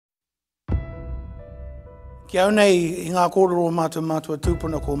Kia nei I ngā kōrero mātua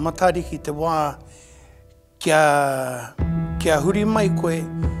tūpuna ko Matariki te wā kia huri mai koe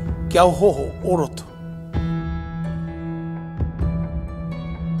kia hoho oroto.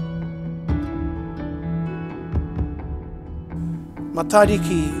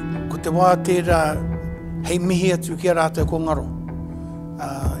 Matariki ko te wā tērā hei mihi atu kia rātou ko ngaro.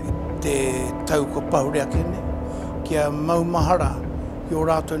 Te tau ko pahurea kene, kia maumahara I o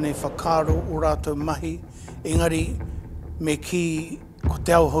rātou nei whakaro o rātou mahi, engari me ki ko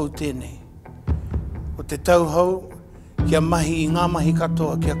te auhau tēnei. Ko te tauhau, kia mahi I ngā mahi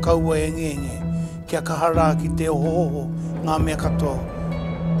katoa, kia kaua enge, kia kahara ki te ohoho ngā mea katoa.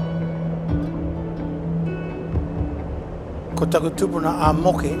 Ko taku tupuna a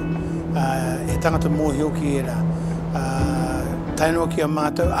moke, e tangata mōhio ki era. Tainua ki a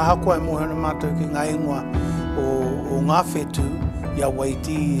mātou, ahakoa e mōhio na mātou ki ngā ingoa o ngā whetū, ia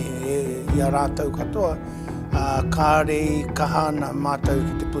waiti I a rātou katoa, kāre kahana mātou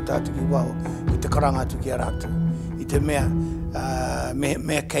ki te puta atu ki wau, ki te karanga atu ki a rātou. I te mea,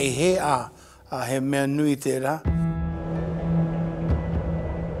 mea kei he he mea nui tērā.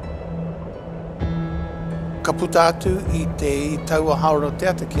 Ka puta atu I taua haoro te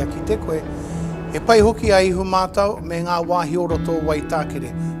ata ki a ki te koe, e pai hoki a ihu mātau me ngā wāhi oroto wai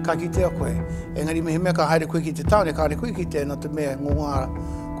tākere, ka ki te a koe. Engari me he mea ka haere koe ki te taone, ka haere koe ki te no te mea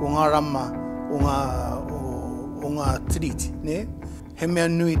ko ngā rama o ngā tiriti, ne? He mea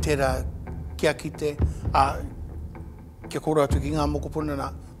nui tērā kia ki te, kia kōrero atu ki ngā mokopuna nā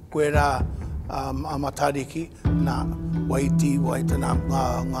koe rā a Matariki, nā waiti, nā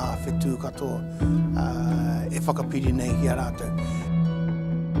ngā whetū katoa, e whakapiri nei ki a rātou.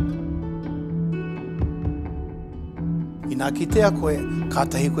 I nā ki te a koe,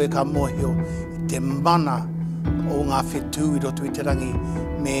 kātahi koe ka mōhio I te mana o ngā whetū I roto I te rangi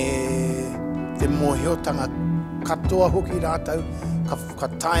me te mōhiotanga katoa hoki rātou, ka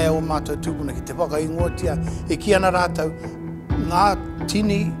taia o mātou tūpuna ki te whakaingotia, e ki ana rātou, ngā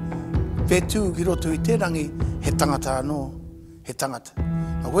tini whetū ki roto I te rangi, he tangata anō, he tangata.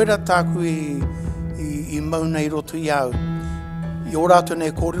 Nā wera tāku I mauna I roto I au, I o rātou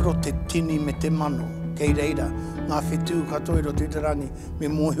nei kōrero te tini me te mano, kei reira, ngā whetū katoa I roto I te rangi, me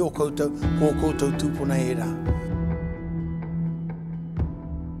mōhio koutou, kō koutou tūpuna e rā.